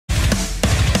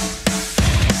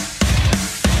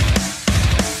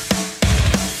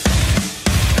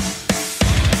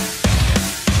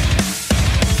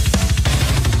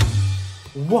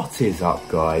What is up,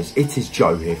 guys? It is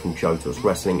Joe here from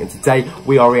JoeTalksWrestling, and today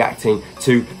we are reacting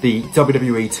to the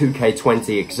WWE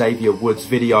 2K20 Xavier Woods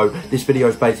video. This video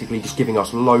is basically just giving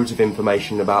us loads of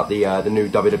information about the new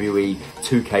WWE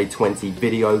 2K20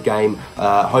 video game.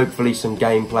 Hopefully some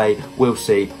gameplay, we'll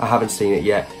see. I haven't seen it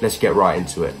yet. Let's get right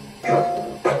into it.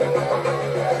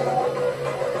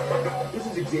 This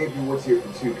is Xavier Woods here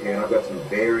from 2K, and I've got some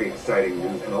very exciting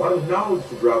news and a lot of knowledge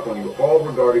to drop on you, all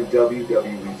regarding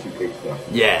WWE 2K20.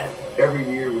 Yeah. Every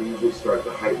year we usually start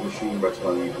the hype machine by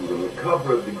telling you who's on the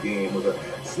cover of the game with a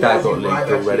snazzy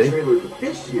live-action trailer. But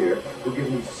this year we're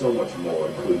giving you so much more,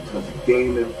 including tons of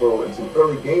game info and some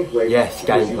early gameplay. Yes,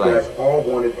 gameplay. You guys all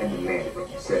wanted and demanded. You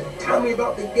said, "Tell me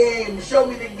about the game. Show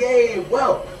me the game."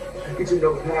 Well, get your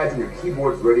notepads and your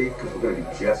keyboards ready, because we're going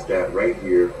to do just that right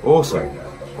here. Awesome. Right now.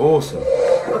 Awesome.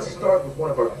 Let's start with one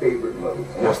of our favorite modes.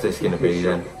 What's this going to be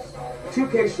then?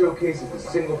 2K Showcase is the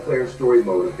single-player story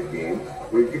mode of the game,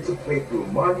 where you get to play through a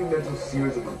monumental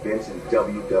series of events in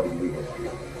WWE history.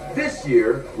 This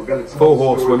year, we're going to tell Four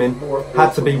Horsewomen.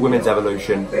 Had to be Women's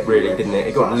Evolution, really, didn't it?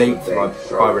 It got leaked by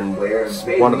Byron,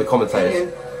 one of the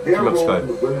commentators, a few months ago.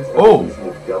 Oh,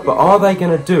 but are they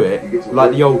going to do it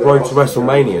like the old Road to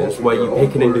WrestleManias, where you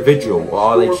pick an individual, or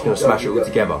are they just going to smash it all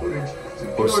together?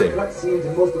 We'll see.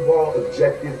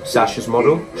 Sasha's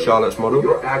model, Charlotte's model,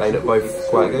 they look both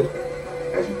quite good.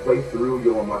 As you play through,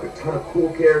 you'll unlock a ton of cool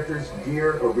characters,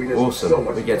 gear, arenas. Awesome. So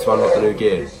much. We get to unlock the new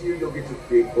gear. This year, you'll get to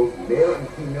create both male and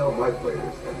female My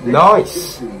Players.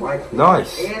 Nice.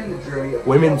 Nice. And the journey of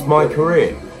Women's My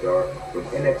Career.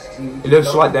 It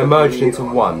looks like they're merged into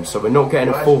one, so we're not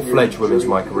getting a full-fledged Women's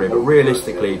My Career, but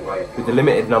realistically, with the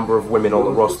limited number of women on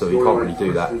the roster, you can't really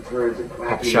do that.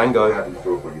 Papa Shango.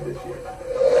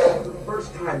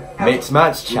 Mixed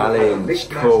Match Challenge.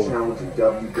 Cool.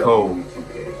 Cool.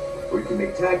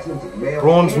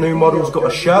 Braun's new model's got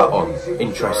a shirt on.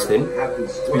 Interesting.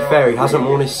 To be fair, he hasn't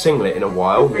worn his singlet in a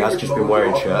while. He has just been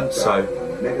wearing shirts, so...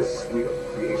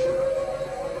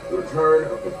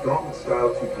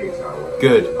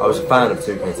 Good. I was a fan of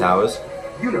 2K Towers.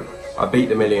 I beat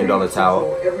the $1 Million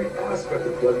Tower.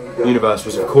 Universe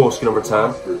was of course going to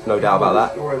return, no doubt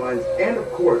about that.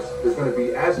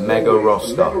 Mega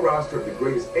roster.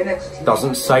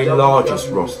 Doesn't say largest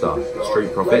roster,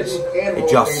 Street Profits. It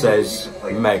just says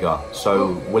mega.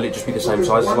 So will it just be the same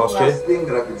size as last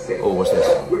year? Oh, what's this?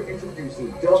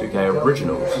 2K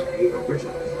Originals.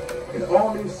 An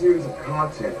all-new series of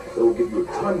content that will give you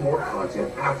a ton more content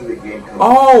after the game comes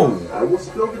out. I will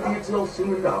spill the details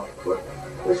soon enough, but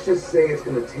let's just say it's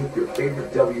going to take your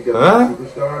favorite WWE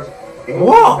superstars and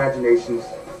imaginations.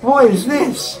 What is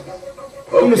this?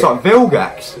 It looks like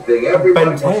Vilgax.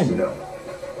 Ben 10.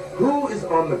 Who is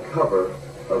on the cover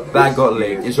of that got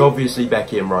leaked? It's obviously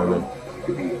Becky and Roman. It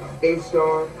could be a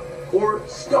star or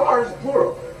stars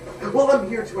plural. Well, I'm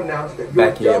here to announce that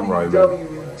Becky and Roman.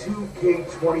 WWE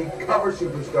 2K20 cover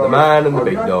superstar, the man and the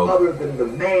big dog, other than the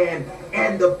man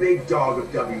and the big dog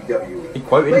of WWE. He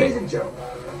quoted Ladies me. and gentlemen,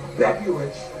 Becky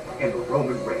Lynch and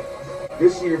Roman Reigns.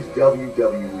 This year's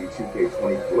WWE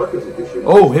 2K20 Collector's Edition.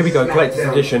 Oh, here we go, Collector's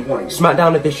Edition.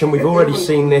 SmackDown Edition, we've already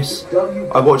seen this.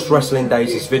 I watched Wrestling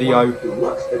Days' video.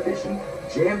 Deluxe Edition,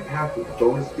 jam-packed with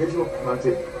bonus digital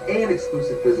content and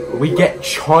exclusive physical. We get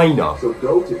China. So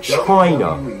go to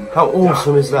China. How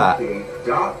awesome is that?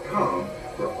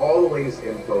 For all the latest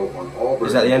info on all.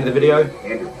 Is that the end of the video?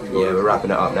 Yeah, we're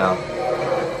wrapping it up now.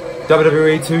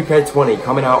 WWE 2K20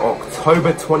 coming out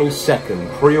October 22nd.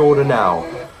 Pre-order now.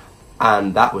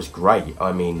 And that was great.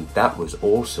 I mean, that was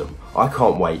awesome. I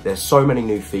can't wait. There's so many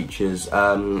new features.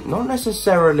 Not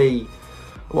necessarily...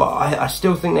 Well, I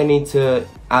still think they need to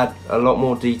add a lot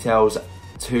more details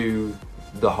to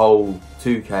the whole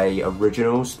 2K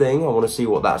Originals thing. I want to see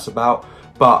what that's about.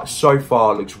 But so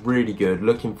far, it looks really good.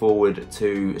 Looking forward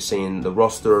to seeing the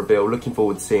roster reveal. Looking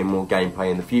forward to seeing more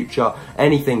gameplay in the future.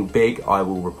 Anything big, I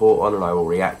will report on and I will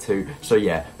react to. So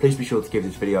yeah, please be sure to give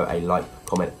this video a like,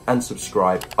 comment, and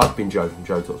subscribe. I've been Joe from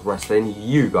JoeTalksWrestling.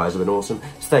 You guys have been awesome.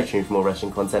 Stay tuned for more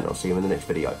wrestling content. I'll see you in the next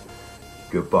video.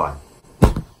 Goodbye.